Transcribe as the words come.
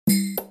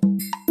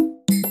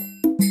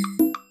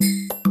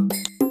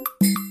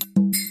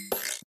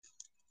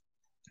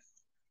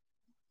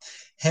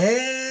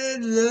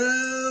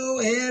Hello,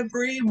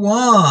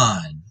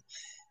 everyone.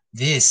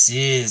 This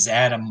is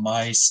Adam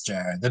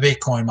Meister, the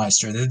Bitcoin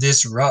Meister, the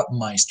Disrupt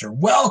Meister.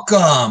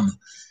 Welcome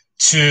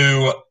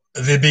to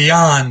the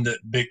Beyond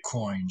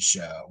Bitcoin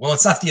show. Well,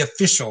 it's not the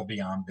official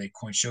Beyond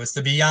Bitcoin show. It's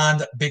the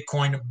Beyond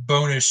Bitcoin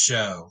bonus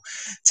show.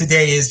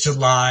 Today is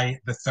July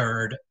the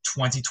 3rd,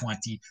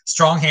 2020.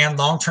 Strong hand,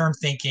 long-term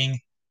thinking,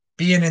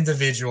 be an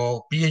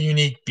individual, be a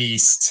unique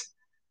beast.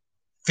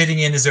 Fitting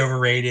in is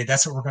overrated.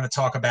 That's what we're going to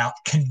talk about.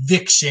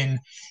 Conviction.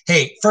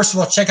 Hey, first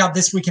of all, check out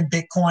This Week in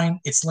Bitcoin.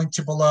 It's linked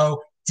to below,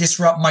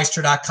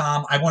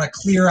 disruptmeister.com. I want to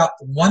clear up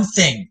one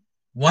thing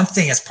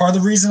as part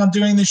of the reason I'm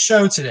doing this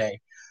show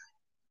today.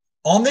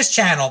 On this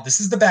channel,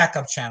 this is the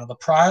backup channel.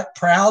 The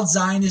Proud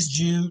Zionist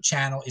Jew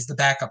channel is the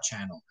backup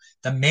channel.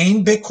 The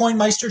main Bitcoin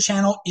Meister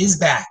channel is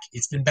back.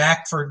 It's been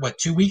back for,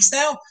 2 weeks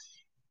now?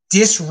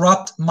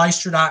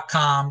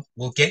 Disruptmeister.com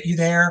will get you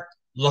there.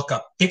 Look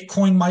up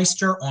Bitcoin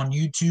Meister on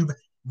YouTube.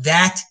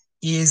 That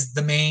is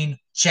the main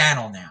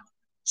channel now.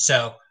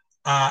 So,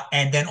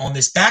 and then on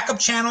this backup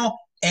channel,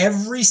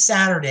 every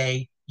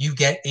Saturday, you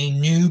get a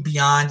new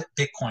Beyond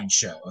Bitcoin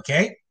show,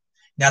 okay?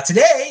 Now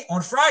today,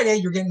 on Friday,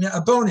 you're getting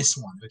a bonus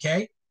one,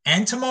 okay?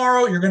 And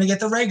tomorrow, you're going to get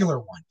the regular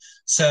one.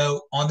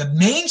 So on the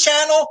main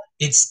channel,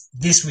 it's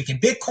This Week in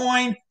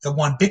Bitcoin, the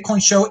one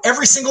Bitcoin show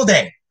every single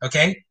day,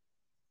 okay?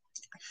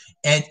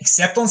 And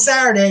except on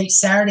Saturday,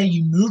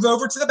 you move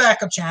over to the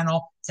backup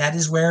channel. That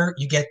is where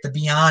you get the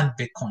Beyond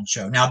Bitcoin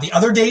show. Now, the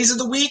other days of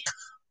the week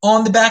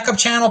on the backup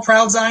channel,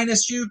 Proud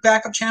Zionist Jew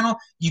backup channel,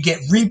 you get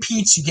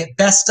repeats, you get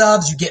best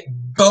ofs, you get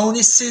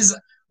bonuses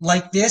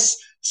like this.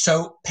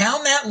 So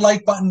pound that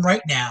like button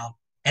right now.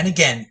 And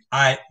again,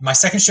 my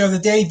second show of the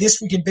day,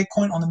 This Week in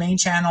Bitcoin on the main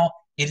channel,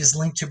 it is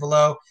linked to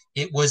below.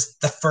 It was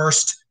the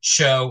first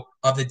show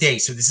of the day.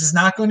 So this is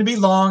not going to be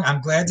long.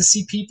 I'm glad to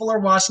see people are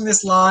watching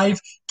this live,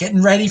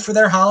 getting ready for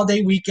their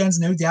holiday weekends.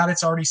 No doubt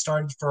it's already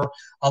started for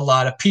a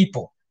lot of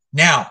people.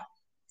 Now,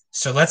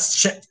 so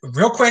let's check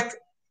real quick.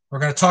 We're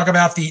going to talk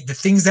about the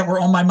things that were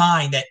on my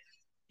mind that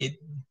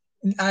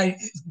I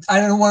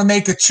don't want to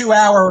make a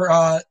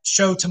 2-hour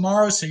show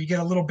tomorrow, so you get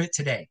a little bit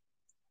today.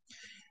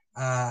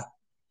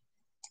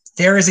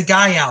 There is a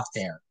guy out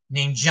there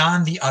named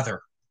John the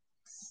Other.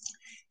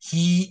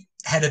 He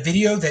had a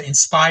video that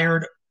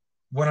inspired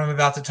what I'm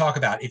about to talk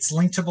about. It's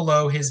linked to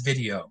below his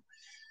video.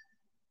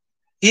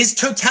 Is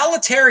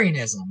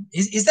totalitarianism,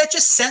 is that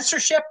just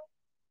censorship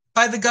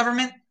by the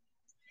government?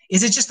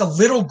 Is it just a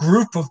little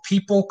group of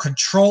people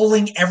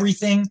controlling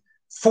everything,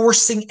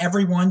 forcing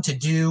everyone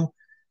to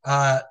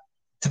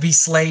be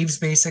slaves,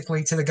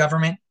 basically, to the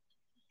government?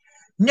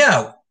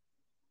 No,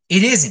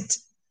 it isn't.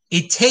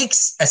 It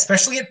takes,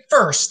 especially at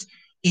first,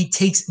 it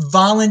takes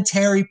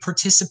voluntary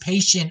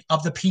participation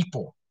of the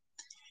people.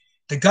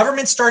 The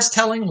government starts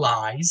telling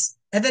lies,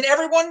 and then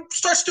everyone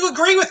starts to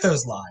agree with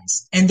those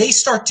lies. And they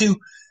start to,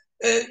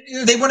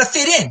 they want to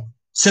fit in.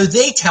 So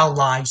they tell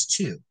lies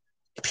too.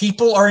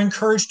 People are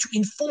encouraged to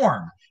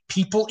inform.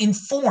 People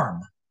inform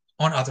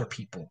on other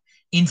people.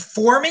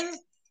 Informing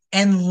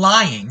and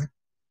lying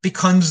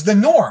becomes the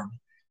norm.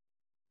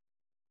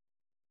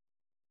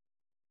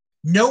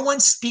 No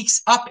one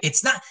speaks up.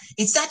 It's not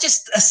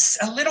just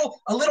a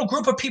little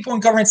group of people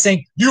in government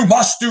saying, you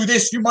must do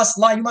this, you must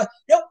lie, you must.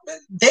 No,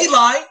 they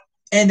lie.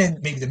 And then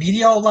maybe the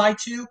media will lie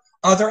too.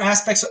 Other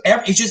aspects,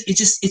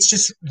 it's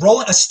just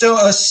rolling a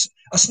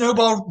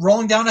snowball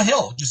rolling down a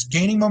hill, just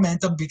gaining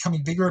momentum,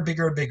 becoming bigger and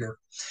bigger and bigger.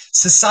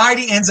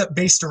 Society ends up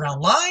based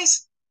around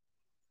lies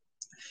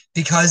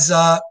because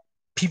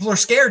people are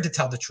scared to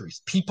tell the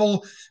truth.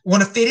 People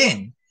want to fit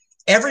in.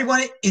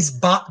 Everyone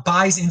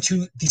buys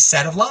into the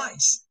set of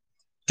lies.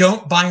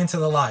 Don't buy into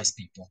the lies,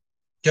 people.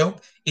 And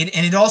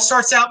it all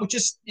starts out with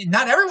just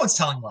not everyone's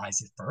telling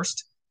lies at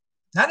first.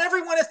 Not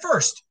everyone at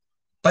first.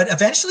 But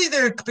eventually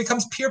there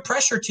becomes peer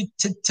pressure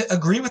to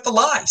agree with the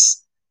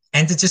lies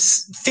and to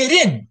just fit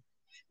in.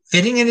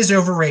 Fitting in is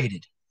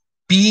overrated.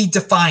 Be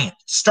defiant.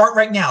 Start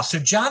right now. So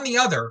John the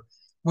Other,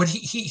 what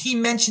he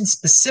mentioned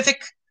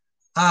specific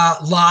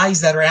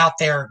lies that are out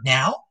there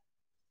now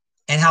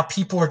and how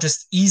people are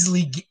just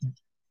easily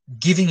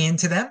giving in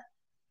to them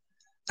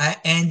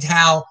and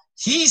how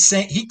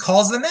he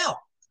calls them out.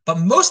 But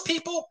most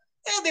people,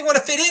 they want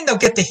to fit in. They'll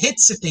get the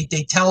hits if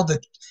they tell the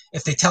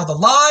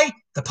lie,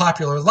 the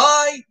popular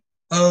lie.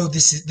 Oh,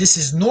 this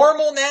is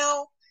normal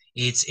now.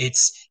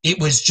 It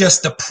was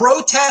just a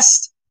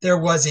protest. There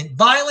wasn't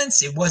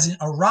violence. It wasn't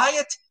a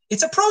riot.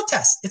 It's a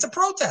protest. It's a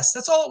protest.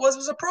 That's all it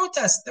was a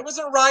protest. There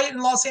wasn't a riot in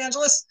Los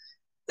Angeles.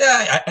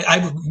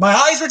 My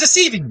eyes were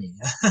deceiving me.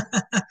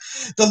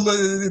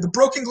 the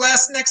broken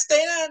glass the next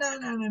day.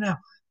 No.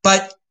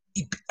 But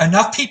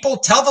enough people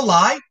tell the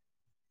lie.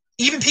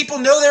 Even people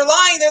know they're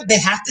lying. They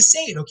have to say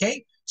it.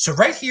 Okay. So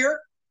right here,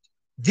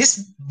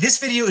 this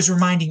video is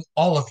reminding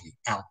all of you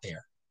out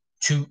there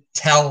to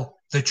tell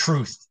the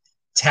truth.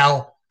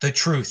 Tell the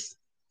truth.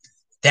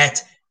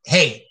 That,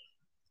 hey,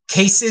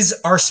 cases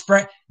are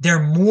spread. There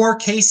are more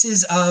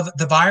cases of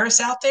the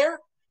virus out there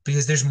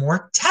because there's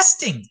more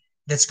testing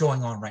that's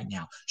going on right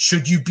now.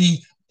 Should you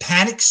be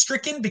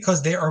panic-stricken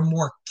because there are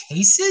more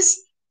cases?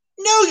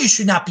 No, you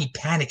should not be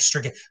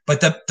panic-stricken.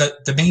 But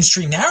the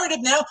mainstream narrative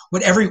now,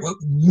 what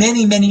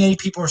many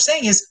people are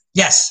saying is,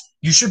 yes,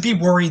 you should be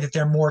worried that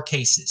there are more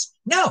cases.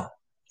 No,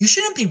 you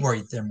shouldn't be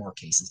worried that there are more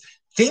cases.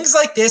 Things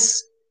like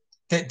this,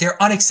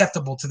 they're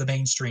unacceptable to the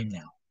mainstream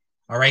now.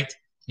 All right?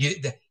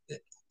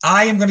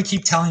 I am going to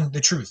keep telling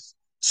the truth.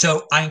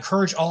 So I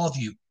encourage all of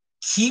you,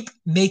 keep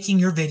making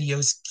your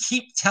videos,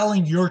 keep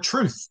telling your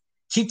truth,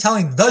 keep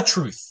telling the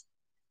truth.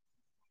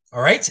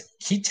 All right?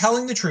 Keep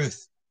telling the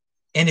truth.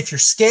 And if you're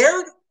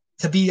scared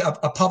to be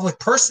a public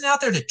person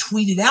out there, to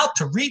tweet it out,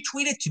 to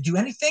retweet it, to do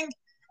anything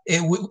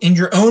in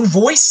your own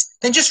voice,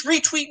 then just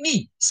retweet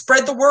me.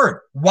 Spread the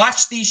word.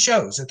 Watch these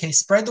shows, okay?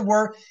 Spread the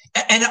word.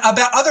 And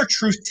about other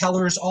truth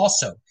tellers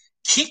also.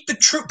 Keep the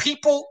true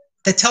people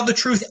that tell the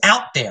truth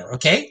out there,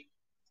 okay?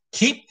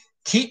 Keep,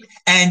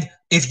 and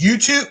if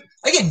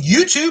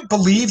YouTube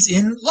believes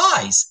in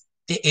lies.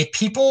 If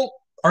people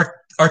are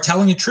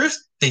telling the truth,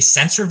 they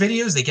censor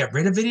videos, they get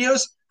rid of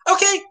videos,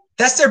 okay,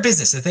 that's their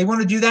business. If they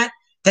want to do that,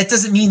 that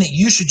doesn't mean that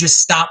you should just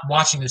stop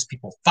watching those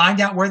people. Find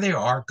out where they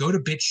are, go to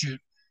BitChute,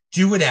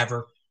 do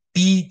whatever,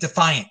 be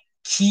defiant,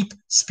 keep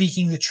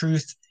speaking the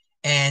truth.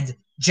 And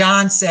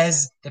John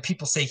says that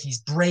people say he's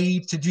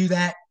brave to do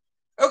that.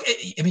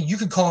 Okay, I mean, you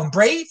can call him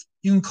brave,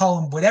 you can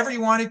call him whatever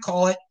you want to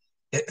call it.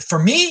 For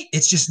me,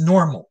 it's just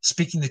normal,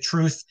 speaking the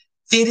truth.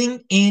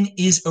 Fitting in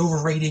is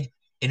overrated.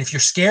 And if you're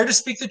scared to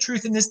speak the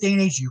truth in this day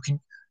and age, you can,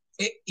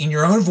 in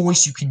your own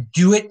voice, you can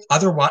do it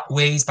other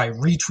ways by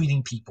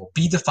retweeting people.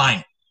 Be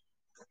defiant.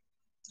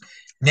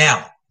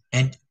 Now,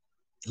 and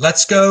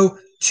let's go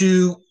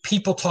to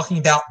people talking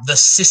about the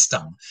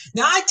system.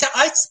 Now,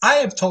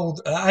 I've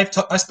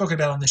spoken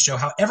about on this show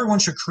how everyone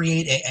should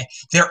create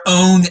their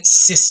own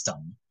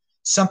system,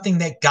 something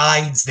that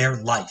guides their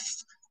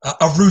life,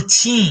 a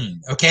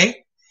routine,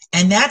 okay?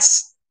 And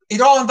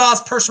it all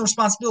involves personal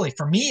responsibility.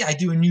 For me, I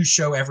do a new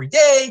show every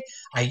day.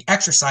 I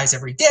exercise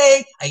every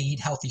day. I eat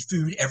healthy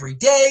food every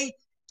day.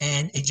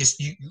 And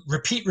you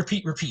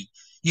repeat.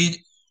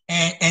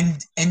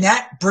 And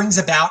that brings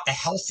about a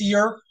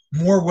healthier,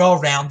 more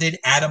well-rounded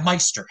Adam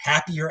Meister,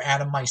 happier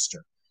Adam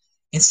Meister.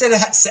 Instead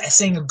of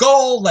saying a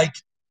goal like,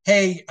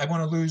 hey, I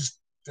want to lose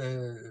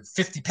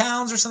 50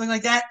 pounds or something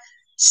like that,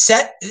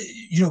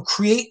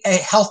 create a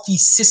healthy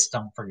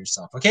system for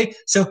yourself, okay?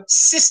 So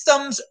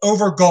systems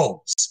over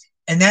goals.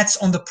 And that's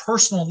on the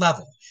personal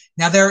level.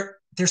 Now,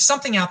 there's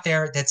something out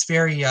there that's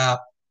very,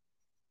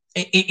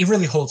 it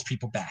really holds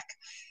people back.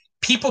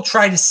 People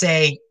try to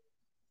say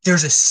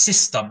there's a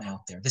system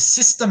out there. The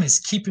system is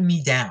keeping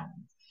me down.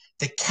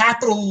 The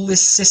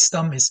capitalist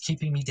system is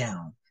keeping me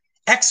down.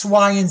 X,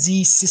 Y, and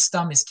Z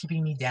system is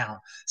keeping me down.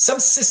 Some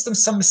system,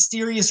 some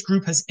mysterious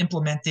group has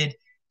implemented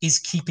is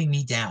keeping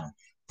me down.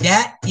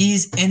 That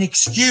is an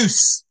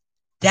excuse.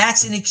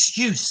 That's an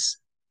excuse.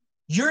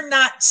 You're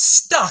not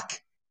stuck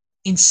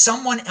in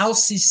someone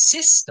else's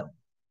system,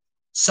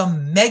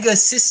 some mega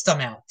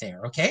system out there,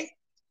 okay?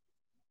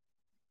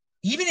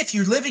 Even if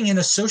you're living in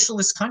a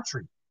socialist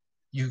country,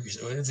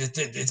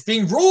 it's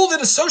being ruled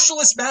in a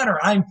socialist manner.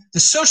 I'm the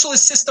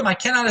socialist system. I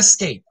cannot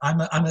escape. I'm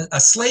a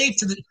slave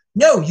to the.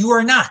 No, you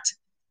are not.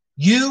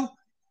 You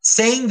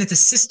saying that the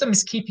system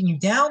is keeping you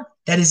down,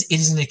 it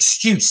is an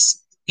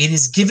excuse. It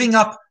is giving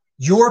up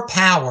your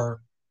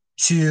power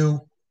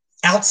to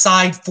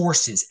outside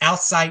forces,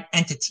 outside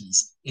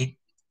entities.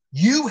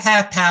 You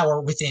have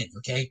power within,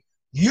 okay?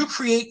 You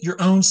create your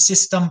own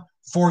system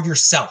for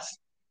yourself.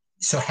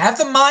 So have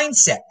the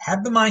mindset.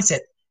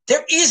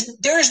 There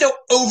is no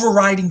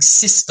overriding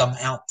system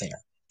out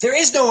there. There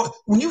is no,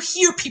 when you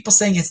hear people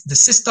saying it's the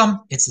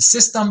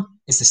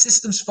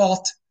system's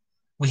fault,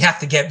 we have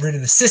to get rid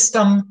of the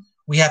system,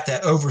 we have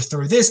to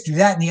overthrow this, do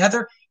that, and the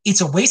other,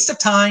 it's a waste of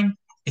time.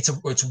 It's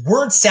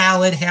word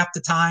salad half the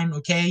time,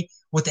 okay?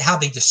 How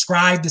they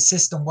describe the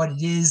system, what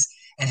it is,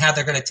 and how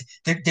they're going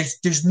to,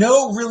 there's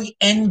no really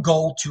end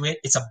goal to it.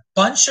 It's a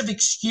bunch of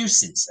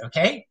excuses,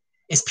 okay?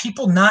 It's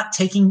people not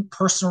taking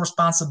personal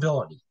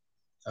responsibility,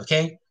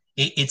 okay?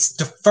 It's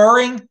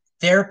deferring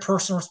their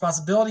personal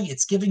responsibility.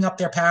 It's giving up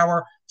their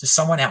power to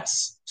someone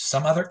else,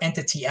 some other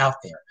entity out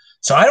there.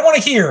 So I don't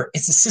want to hear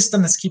it's the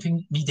system that's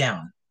keeping me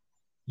down.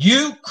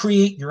 You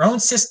create your own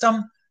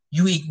system.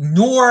 You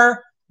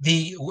ignore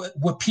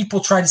what people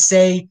try to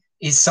say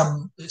is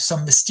some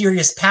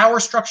mysterious power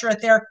structure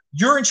out there.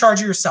 You're in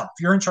charge of yourself.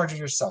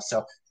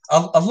 So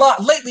a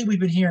lot lately we've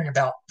been hearing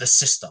about the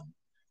system.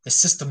 The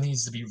system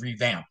needs to be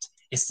revamped.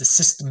 It's the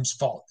system's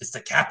fault. It's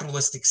the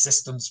capitalistic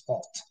system's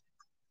fault.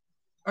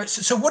 All right,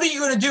 so what are you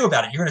going to do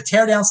about it? You're going to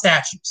tear down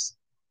statues?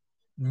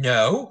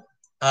 No.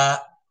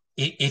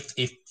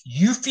 If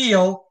you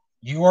feel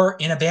you're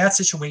in a bad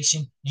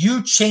situation,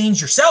 you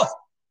change yourself.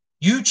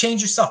 You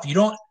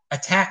don't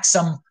attack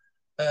them.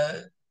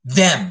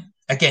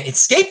 Again,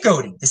 it's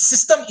scapegoating. The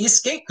system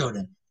is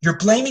scapegoating. You're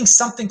blaming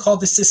something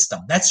called the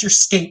system. That's your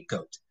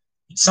scapegoat.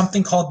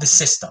 Something called the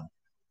system.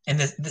 And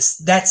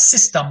that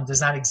system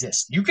does not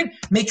exist. You can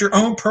make your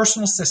own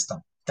personal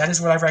system. That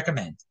is what I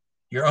recommend.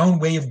 Your own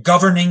way of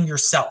governing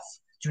yourself.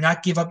 Do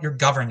not give up your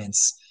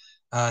governance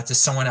to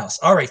someone else.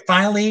 All right.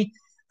 Finally,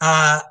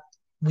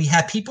 we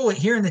have people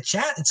here in the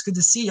chat. It's good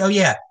to see. Oh,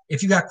 yeah.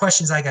 If you got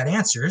questions, I got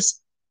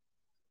answers.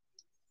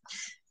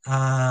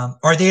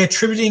 Are they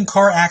attributing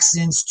car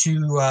accidents to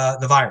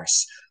the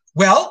virus?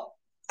 Well,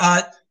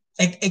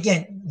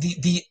 again,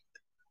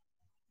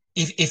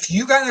 if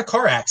you got in a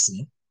car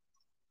accident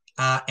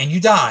and you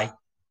die,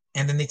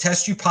 and then they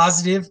test you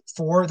positive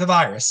for the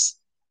virus,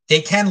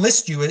 they can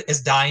list you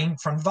as dying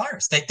from the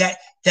virus. That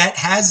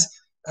has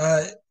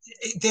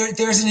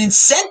there's an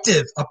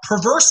incentive, a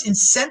perverse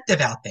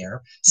incentive out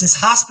there, since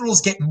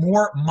hospitals get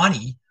more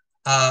money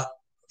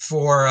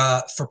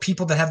for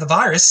people that have the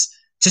virus,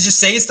 to just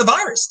say it's the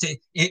virus.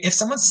 If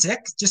someone's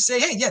sick, just say,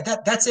 hey, yeah,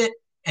 that's it,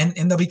 and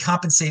they'll be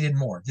compensated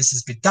more. This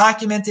has been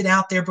documented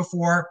out there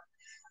before.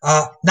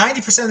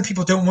 90% of the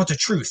people don't want the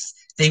truth.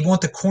 They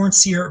want the corn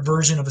sear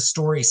version of a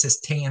story, says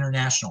Tay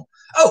International.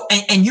 Oh,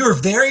 and you're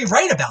very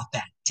right about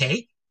that,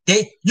 Tay.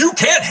 You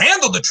can't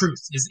handle the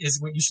truth, is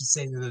what you should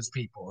say to those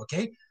people,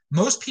 okay?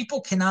 Most people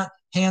cannot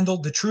handle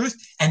the truth,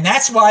 and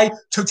that's why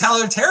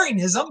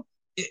totalitarianism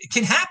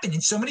can happen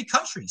in so many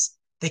countries.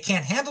 They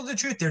can't handle the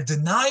truth. They're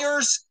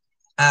deniers.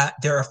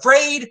 They're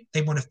afraid.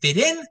 They want to fit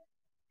in.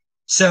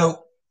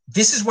 So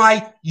this is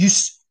why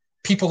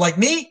people like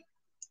me,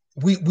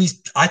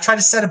 I try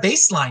to set a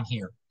baseline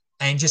here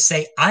and just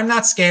say, I'm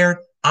not scared.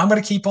 I'm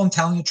going to keep on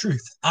telling the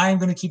truth. I'm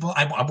going to keep on.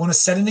 I want to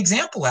set an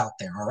example out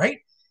there. All right.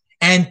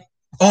 And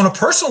on a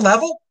personal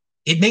level,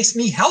 it makes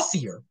me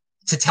healthier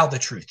to tell the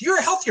truth. You're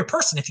a healthier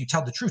person if you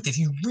tell the truth. If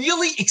you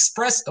really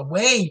express the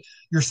way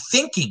you're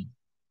thinking,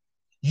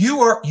 you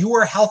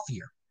are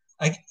healthier.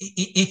 Like,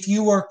 if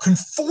you are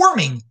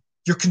conforming,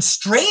 you're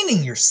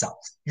constraining yourself.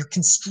 You're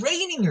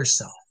constraining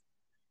yourself,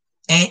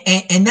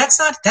 and that's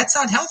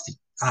not healthy.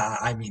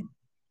 I mean,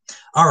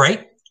 all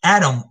right,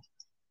 Adam.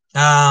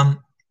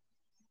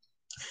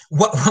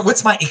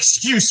 What's my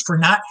excuse for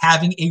not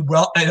having a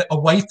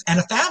wife and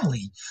a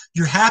family?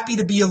 You're happy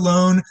to be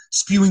alone,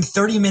 spewing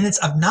 30 minutes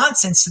of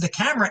nonsense to the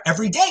camera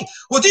every day.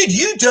 Well, dude,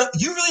 you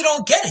really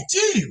don't get it,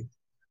 do you?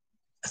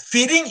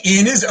 Fitting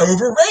in is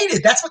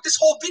overrated. That's what this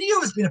whole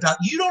video has been about.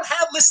 You don't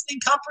have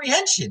listening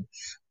comprehension.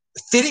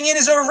 Fitting in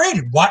is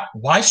overrated.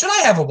 Why should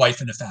I have a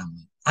wife and a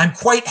family? I'm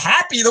quite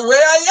happy the way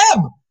I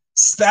am,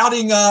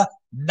 spouting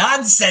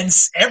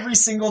nonsense every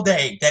single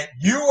day that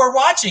you are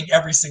watching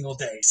every single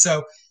day.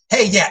 So,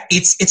 hey, yeah,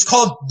 it's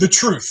called the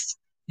truth.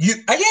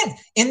 Again,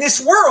 in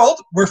this world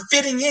where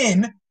fitting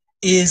in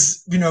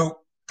is,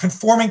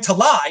 conforming to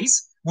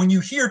lies, when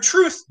you hear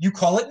truth, you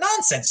call it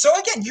nonsense. So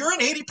again, you're an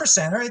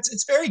 80%er.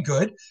 It's very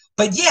good.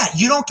 But yeah,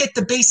 you don't get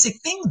the basic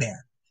thing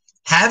there.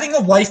 Having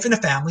a wife and a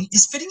family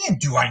is fitting in.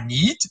 Do I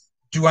need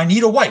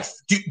a wife?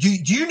 Do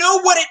you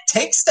know what it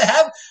takes to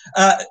have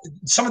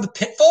some of the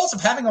pitfalls of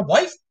having a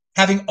wife?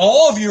 Having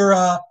all of your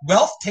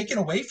wealth taken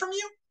away from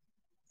you?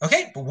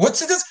 Okay, but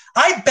what's this?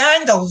 I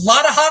banged a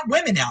lot of hot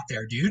women out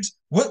there, dudes.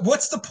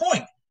 What's the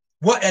point?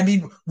 What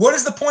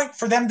is the point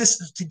for them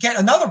to get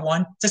another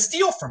one to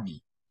steal from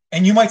me?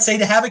 And you might say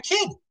to have a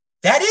kid.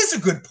 That is a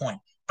good point.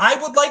 I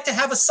would like to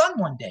have a son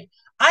one day.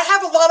 I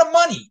have a lot of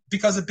money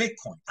because of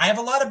Bitcoin. I have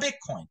a lot of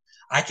Bitcoin.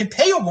 I can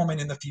pay a woman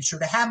in the future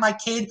to have my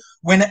kid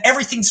when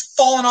everything's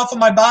fallen off of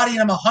my body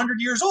and I'm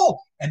 100 years old.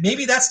 And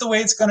maybe that's the way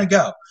it's going to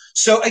go.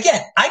 So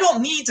again, I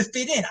don't need to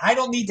fit in. I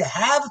don't need to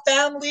have a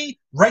family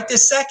right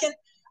this second.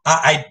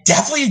 I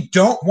definitely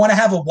don't want to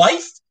have a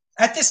wife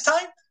at this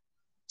time.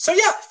 So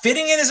yeah,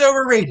 fitting in is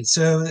overrated.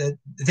 So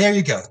there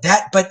you go.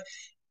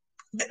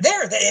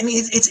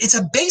 It's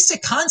a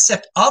basic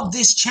concept of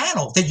this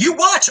channel that you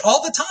watch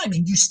all the time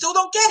and you still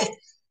don't get it.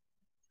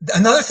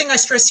 Another thing I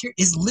stress here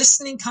is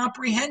listening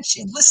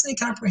comprehension. Listening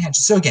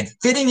comprehension. So again,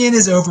 fitting in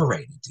is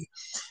overrated.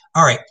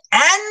 All right.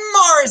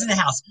 Anmar is in the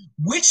house.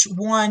 Which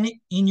one,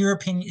 in your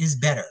opinion, is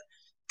better?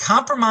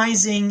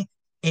 Compromising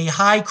a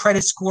high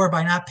credit score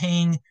by not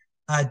paying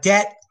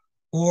debt,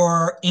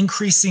 or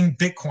increasing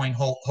Bitcoin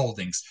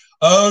holdings?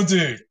 Oh,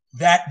 dude,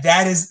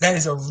 that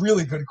is a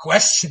really good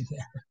question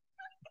there.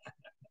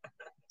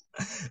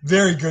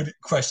 Very good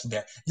question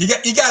there. You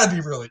got to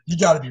be really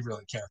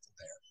careful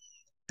there,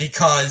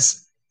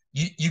 because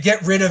you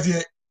get rid of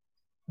it.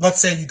 Let's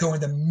say you go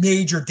into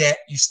major debt,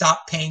 you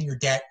stop paying your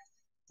debt,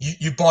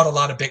 you bought a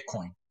lot of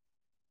Bitcoin.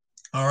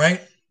 All right.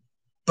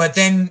 But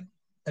then,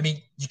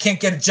 you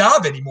can't get a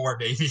job anymore,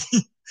 maybe.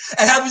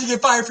 And how about you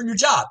get fired from your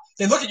job?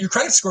 They look at your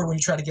credit score when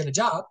you try to get a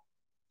job.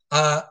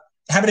 How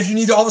about if you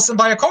need to all of a sudden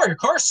buy a car?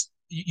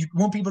 You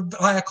won't be able to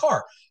buy a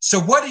car. So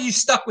what are you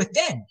stuck with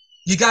then?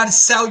 You got to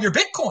sell your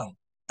Bitcoin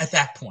at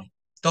that point.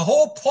 The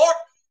whole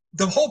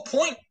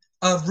point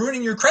of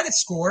ruining your credit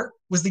score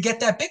was to get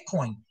that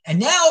Bitcoin. And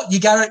now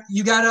you gotta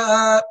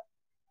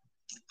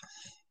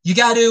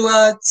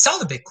sell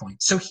the Bitcoin.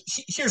 So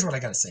here's what I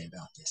got to say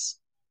about this.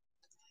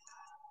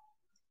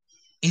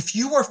 If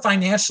you are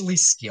financially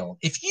skilled,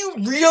 if you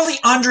really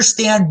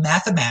understand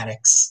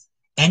mathematics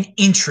and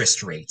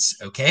interest rates,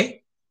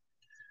 okay,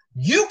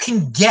 you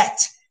can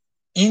get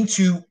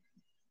into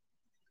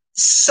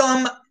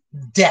some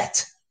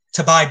debt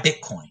to buy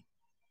Bitcoin.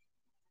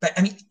 But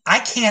I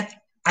can't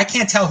I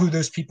can't tell who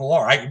those people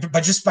are.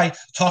 But just by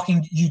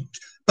talking you,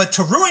 but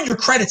to ruin your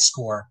credit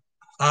score,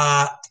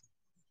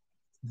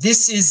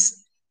 this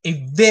is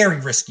a very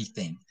risky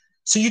thing.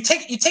 So you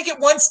take it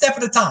one step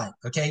at a time.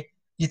 Okay,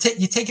 you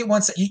take it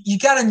one step. You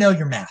got to know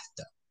your math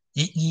though.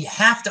 You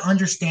have to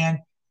understand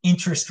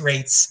interest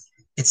rates,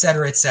 et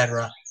cetera, et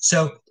cetera.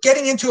 So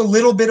getting into a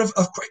little bit of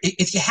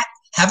if you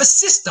have a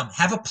system,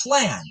 have a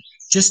plan.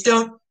 Just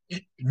don't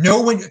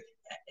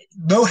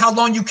know how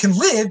long you can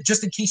live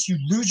just in case you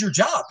lose your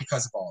job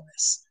because of all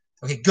this.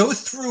 Okay, go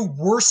through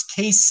worst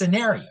case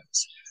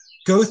scenarios.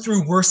 Go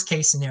through worst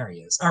case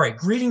scenarios. All right,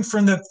 greeting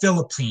from the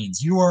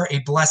Philippines. You are a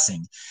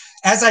blessing.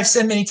 As I've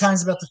said many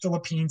times about the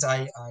Philippines,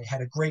 I had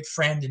a great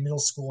friend in middle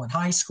school and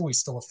high school. He's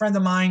still a friend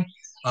of mine.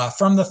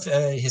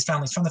 His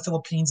family's from the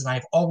Philippines, and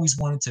I've always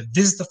wanted to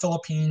visit the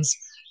Philippines.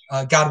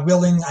 God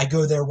willing, I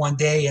go there one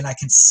day, and I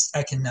can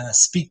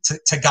speak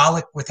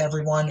Tagalog with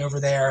everyone over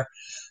there.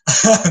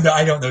 No,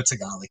 I don't know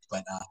Tagalog,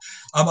 but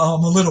I'm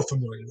a little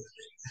familiar with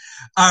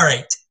it. All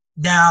right,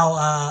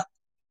 now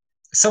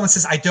someone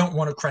says I don't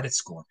want a credit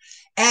score,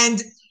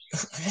 and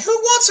who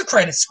wants a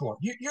credit score?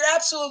 You're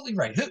absolutely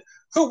right.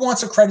 Who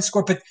wants a credit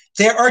score? But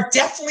there are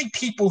definitely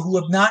people who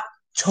have not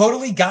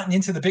totally gotten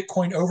into the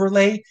Bitcoin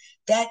overlay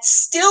that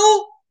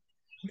still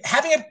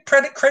having a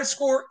credit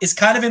score is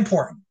kind of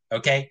important.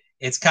 Okay,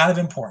 it's kind of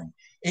important.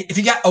 If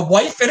you got a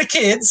wife and a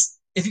kids,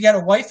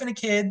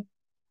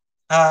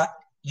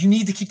 you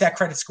need to keep that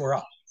credit score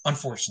up.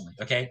 Unfortunately,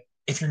 okay.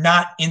 If you're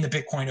not in the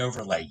Bitcoin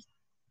overlay,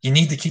 you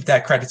need to keep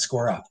that credit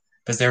score up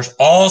because there's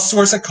all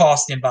sorts of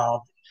costs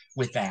involved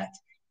with that,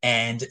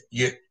 and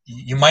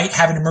you might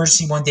have an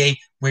emergency one day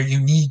where you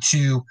need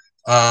to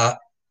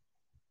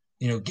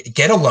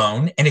get a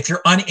loan, and if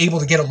you're unable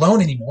to get a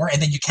loan anymore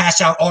and then you cash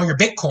out all your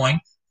Bitcoin,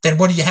 then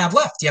what do you have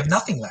left? You have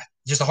nothing left,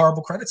 just a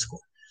horrible credit score.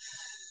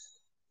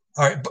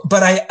 All right,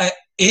 but I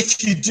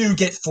if you do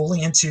get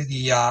fully into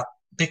the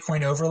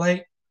Bitcoin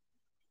overlay,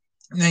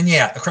 then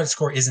yeah, the credit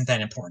score isn't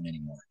that important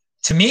anymore.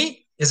 To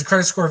me, is a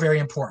credit score very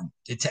important?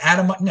 To add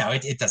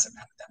it doesn't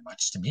matter that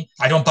much to me.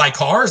 I don't buy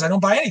cars. I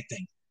don't buy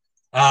anything.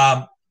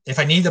 If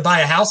I need to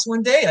buy a house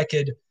one day, I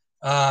could.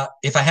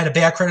 If I had a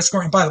bad credit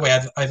score, and by the way,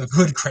 I have a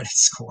good credit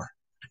score.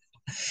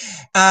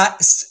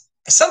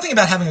 Something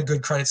about having a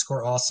good credit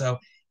score also.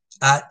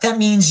 That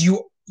means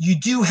you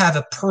do have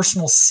a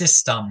personal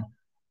system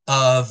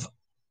of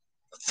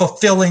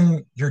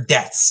fulfilling your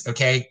debts.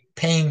 Okay,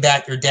 paying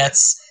back your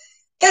debts.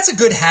 That's a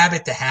good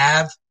habit to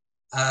have.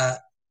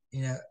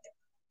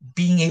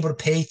 Being able to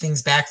pay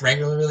things back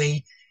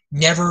regularly,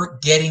 never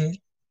getting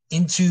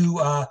into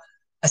a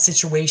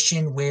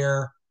situation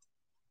where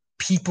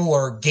people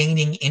are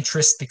gaining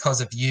interest because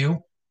of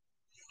you.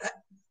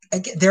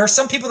 There are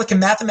some people that can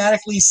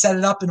mathematically set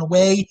it up in a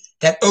way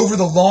that over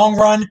the long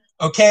run,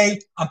 okay,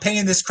 I'm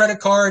paying this credit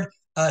card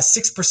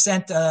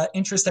 6%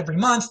 interest every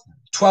month,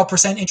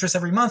 12% interest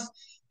every month.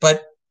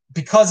 But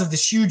because of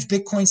this huge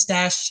Bitcoin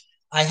stash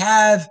I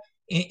have,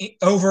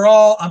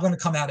 overall, I'm going to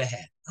come out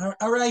ahead.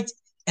 All right.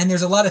 And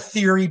there's a lot of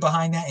theory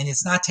behind that, and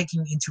it's not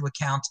taking into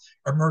account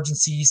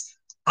emergencies.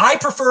 I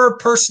prefer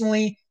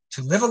personally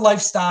to live a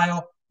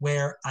lifestyle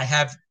where I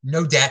have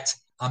no debt.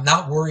 I'm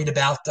not worried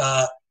about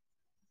where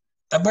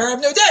I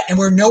have no debt and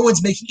where no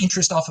one's making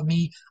interest off of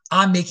me.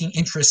 I'm making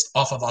interest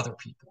off of other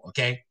people.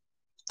 Okay.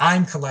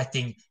 I'm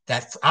collecting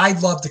that. I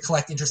love to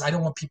collect interest. I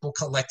don't want people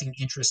collecting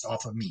interest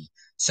off of me.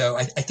 So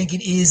I think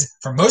it is,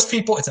 for most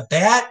people, it's a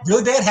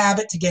really bad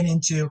habit to get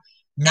into,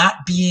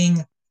 not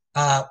being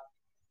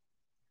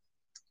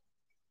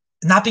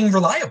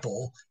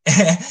reliable,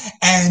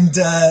 and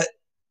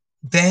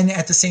then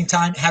at the same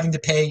time having to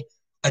pay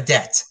a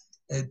debt,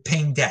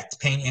 paying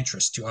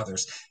interest to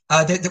others.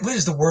 What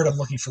is the word I'm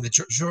looking for?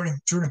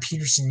 Jordan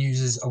Peterson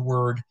uses a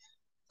word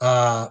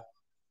to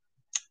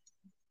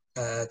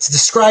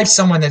describe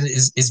someone that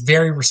is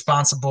very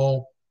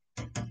responsible.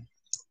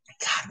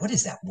 God, what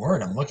is that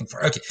word I'm looking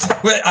for? Okay,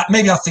 well,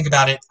 maybe I'll think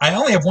about it. I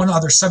only have one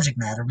other subject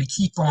matter. We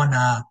keep on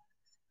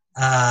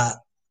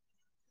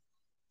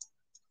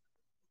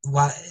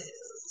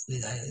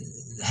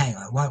hang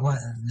on. What?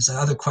 There's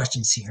other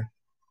questions here.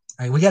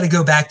 All right, we got to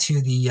go back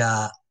to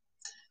the.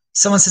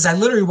 Someone says I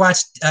literally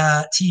watch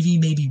TV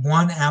maybe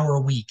 1 hour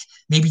a week,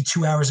 maybe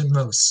 2 hours at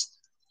most.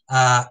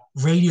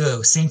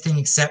 Radio, same thing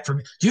except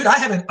for dude.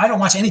 I don't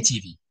watch any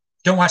TV.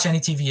 Don't watch any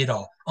TV at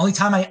all. Only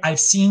time I've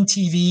seen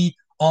TV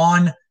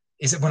on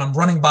is when I'm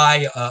running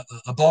by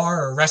a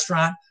bar or a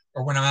restaurant,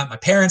 or when I'm at my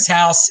parents'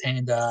 house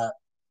and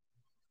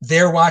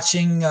they're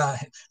watching.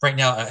 Right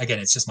now, again,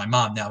 it's just my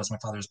mom now, as my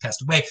father has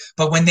passed away.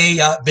 But when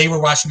they were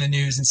watching the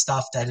news and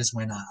stuff, that is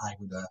when I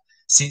would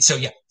see. So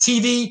yeah,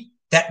 TV.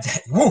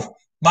 That's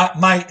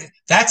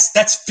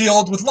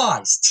filled with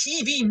lies.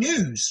 TV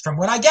news, from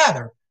what I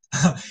gather,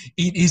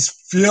 it is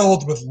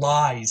filled with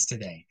lies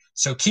today.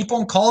 So keep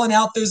on calling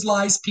out those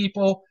lies,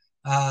 people.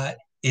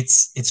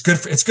 It's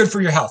good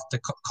for your health to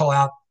call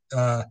out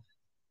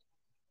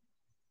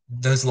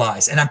those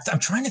lies. And I'm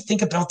trying to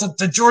think about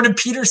the Jordan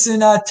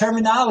Peterson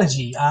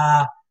terminology.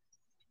 A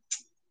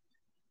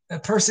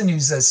person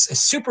who's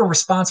super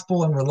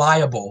responsible and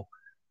reliable.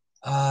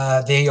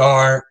 They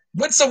are,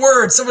 what's the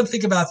word? Someone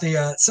think about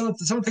the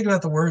someone think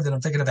about the word that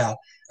I'm thinking about.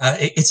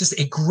 It's just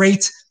a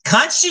great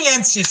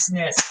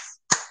conscientiousness.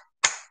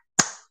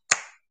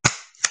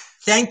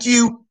 Thank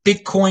you,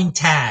 Bitcoin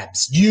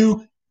tabs.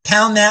 You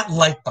pound that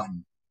like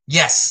button.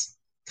 Yes,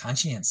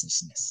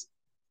 conscientiousness.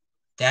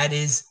 That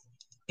is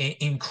an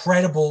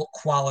incredible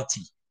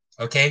quality.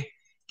 Okay.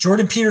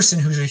 Jordan Peterson,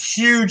 who's a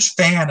huge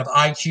fan of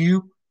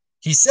IQ,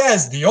 he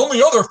says the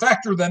only other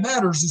factor that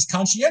matters is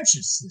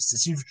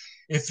conscientiousness.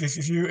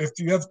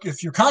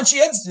 If you're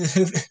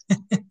conscientious,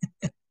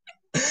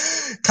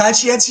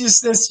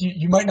 conscientiousness,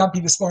 you might not be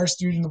the smartest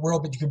dude in the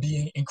world, but you can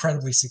be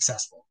incredibly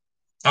successful.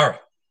 All right.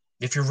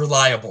 If you're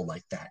reliable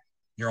like that,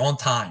 you're on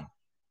time.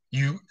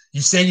 You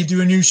say you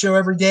do a new show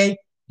every day.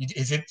 You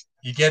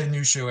get a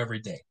new show every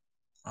day.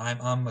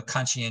 I'm a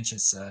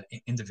conscientious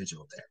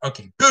individual there.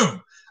 Okay,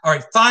 boom. All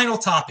right, final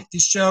topic.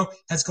 This show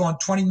has gone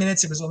 20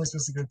 minutes. It was only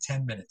supposed to go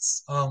 10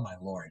 minutes. Oh, my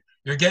Lord.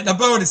 You're getting a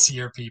bonus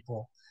here,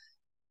 people.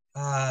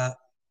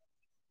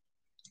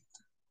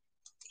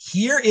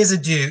 Here is a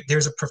dude.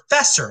 There's a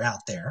professor out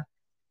there.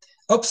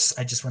 Oops,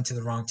 I just went to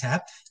the wrong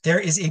tab. There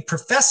is a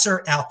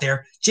professor out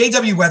there.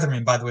 J.W.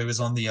 Weatherman, by the way, was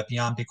on the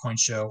Beyond Bitcoin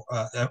show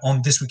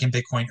on This Week in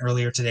Bitcoin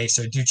earlier today.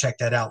 So do check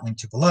that out. Link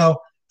to below.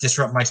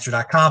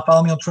 DisruptMeister.com.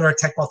 Follow me on Twitter at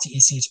TechBalt,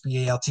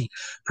 TechBalt.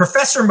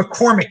 Professor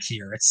McCormick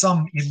here at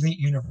some elite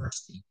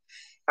university.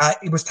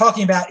 He was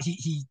talking about,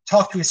 he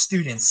talked to his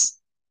students,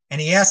 and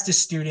he asked his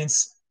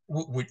students,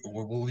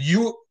 will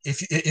you,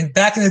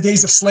 back in the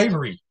days of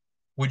slavery,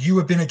 would you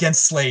have been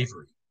against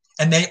slavery?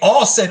 And they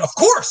all said, of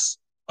course,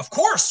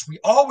 we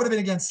all would have been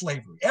against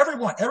slavery.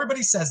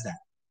 Everybody says that.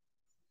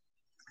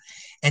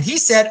 And he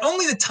said,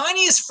 only the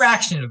tiniest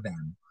fraction of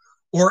them,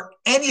 or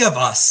any of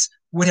us,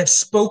 would have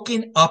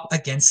spoken up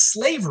against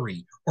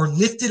slavery or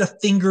lifted a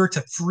finger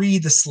to free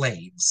the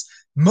slaves.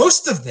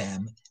 Most of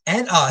them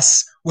and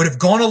us would have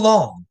gone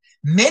along.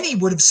 Many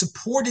would have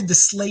supported the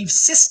slave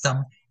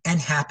system and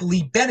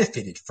happily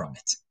benefited from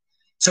it.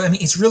 So, I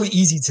mean, it's really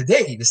easy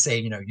today to say,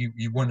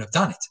 you wouldn't have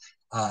done it,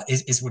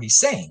 is what he's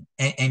saying.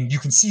 And you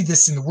can see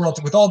this in the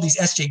world with all these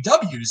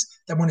SJWs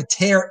that want to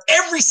tear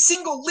every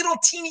single little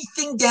teeny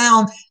thing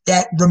down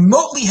that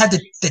remotely had to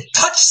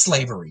touch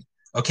slavery.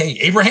 Okay,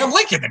 Abraham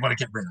Lincoln, they want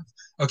to get rid of.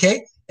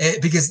 Okay,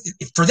 because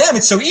for them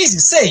it's so easy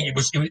to say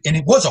and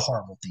it was a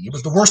horrible thing. It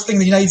was the worst thing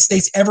the United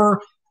States ever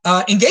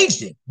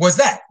engaged in. Was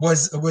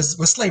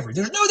slavery?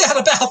 There's no doubt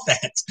about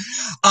that.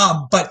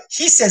 But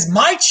he says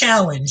my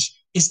challenge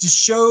is to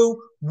show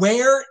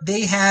where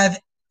they have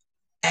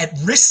at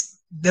risk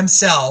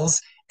themselves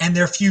and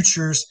their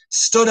futures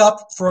stood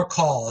up for a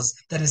cause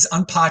that is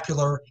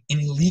unpopular in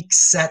elite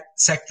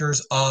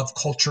sectors of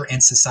culture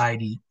and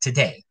society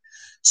today.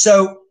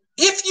 So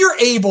if you're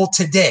able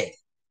today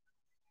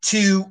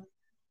to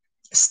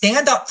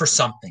stand up for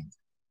something,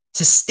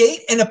 to state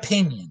an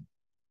opinion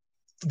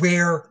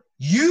where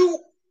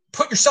you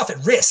put yourself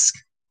at risk,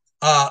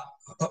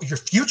 your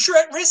future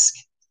at risk,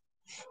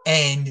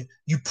 and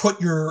you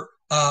put your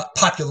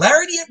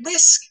popularity at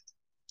risk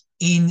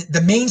in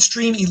the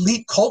mainstream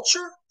elite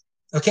culture,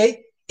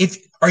 okay?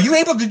 Are you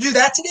able to do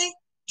that today?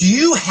 Do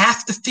you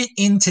have to fit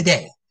in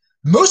today?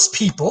 Most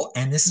people,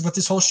 and this is what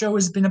this whole show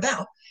has been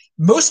about,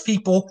 most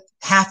people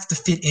have to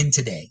fit in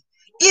today.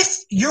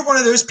 If you're one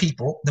of those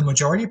people, the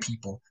majority of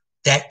people,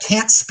 that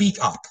can't speak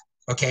up,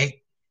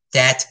 okay,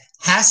 that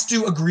has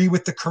to agree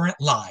with the current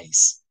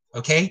lies,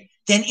 okay,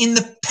 then in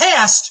the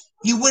past,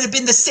 you would have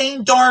been the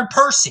same darn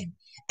person.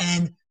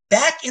 And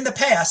back in the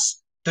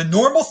past, the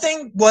normal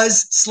thing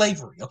was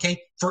slavery,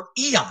 okay? For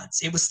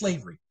eons, it was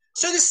slavery.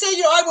 So to say,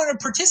 I wouldn't have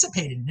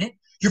participated in it,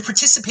 you're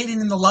participating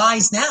in the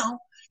lies now.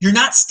 You're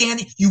not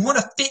standing, you want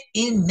to fit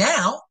in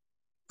now.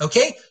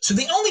 Okay, so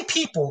the only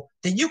people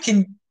that you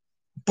can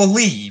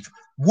believe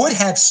would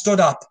have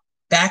stood up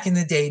back in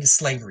the day to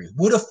slavery,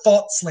 would have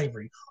fought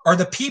slavery, are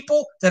the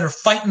people that are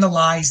fighting the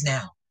lies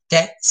now,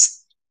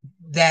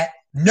 that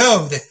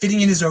know that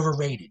fitting in is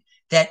overrated,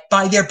 that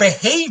by their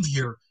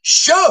behavior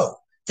show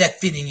that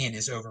fitting in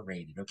is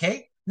overrated.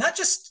 Okay, not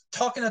just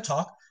talking a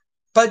talk,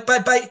 but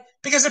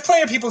because there are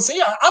plenty of people that say,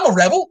 yeah, I'm a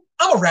rebel,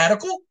 I'm a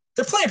radical.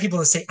 There are plenty of people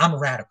that say I'm a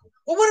radical.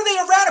 Well, what are they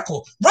a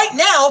radical? Right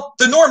now,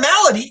 the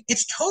normality,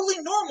 it's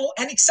totally normal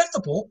and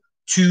acceptable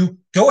to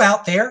go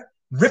out there,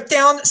 rip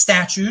down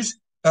statues,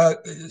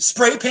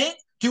 spray paint,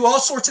 do all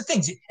sorts of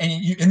things.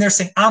 And they're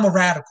saying, I'm a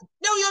radical.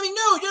 No,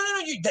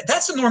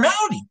 that's the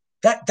normality.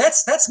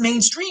 That's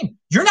mainstream.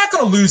 You're not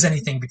going to lose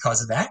anything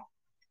because of that.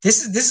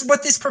 This is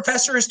what this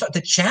professor is.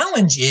 The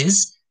challenge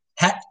is,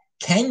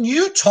 can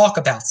you talk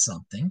about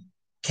something?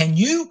 Can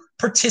you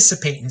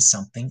participate in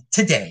something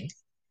today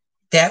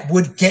that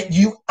would get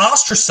you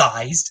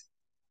ostracized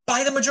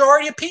by the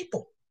majority of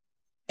people?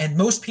 And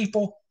most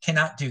people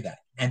cannot do that.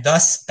 And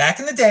thus, back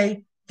in the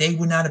day, they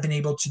would not have been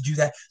able to do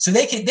that. So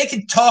they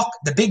could talk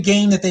the big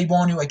game that they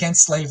want to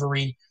against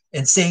slavery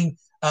and saying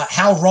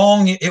how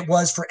wrong it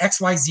was for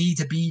XYZ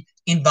to be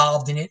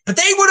involved in it. But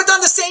they would have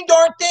done the same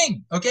darn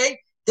thing, okay?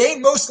 They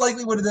most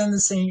likely would have done the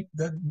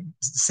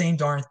same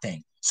darn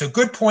thing. So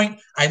good point.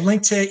 I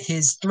linked to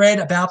his thread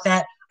about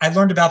that. I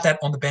learned about that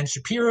on the Ben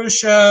Shapiro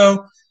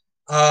show.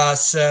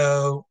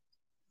 So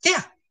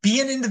yeah,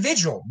 be an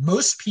individual.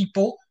 Most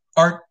people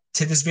are,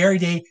 to this very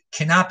day,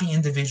 cannot be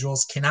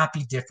individuals, cannot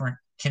be different,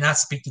 cannot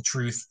speak the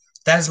truth.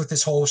 That is what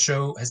this whole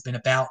show has been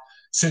about.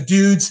 So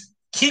dudes,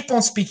 keep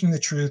on speaking the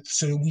truth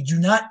so we do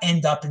not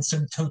end up in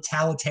some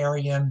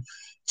totalitarian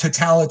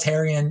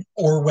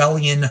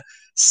Orwellian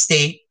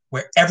state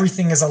where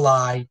everything is a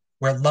lie,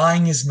 where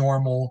lying is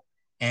normal,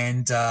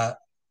 and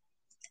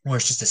where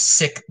it's just a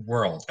sick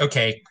world.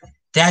 Okay,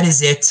 that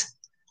is it.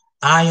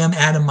 I am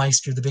Adam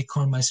Meister, the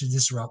Bitcoin Meister,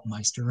 Disrupt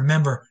Meister.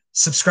 Remember,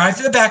 subscribe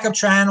to the backup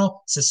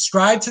channel,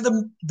 subscribe to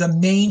the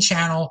main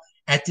channel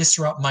at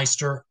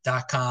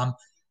disruptmeister.com.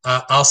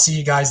 I'll see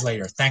you guys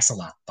later. Thanks a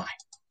lot. Bye.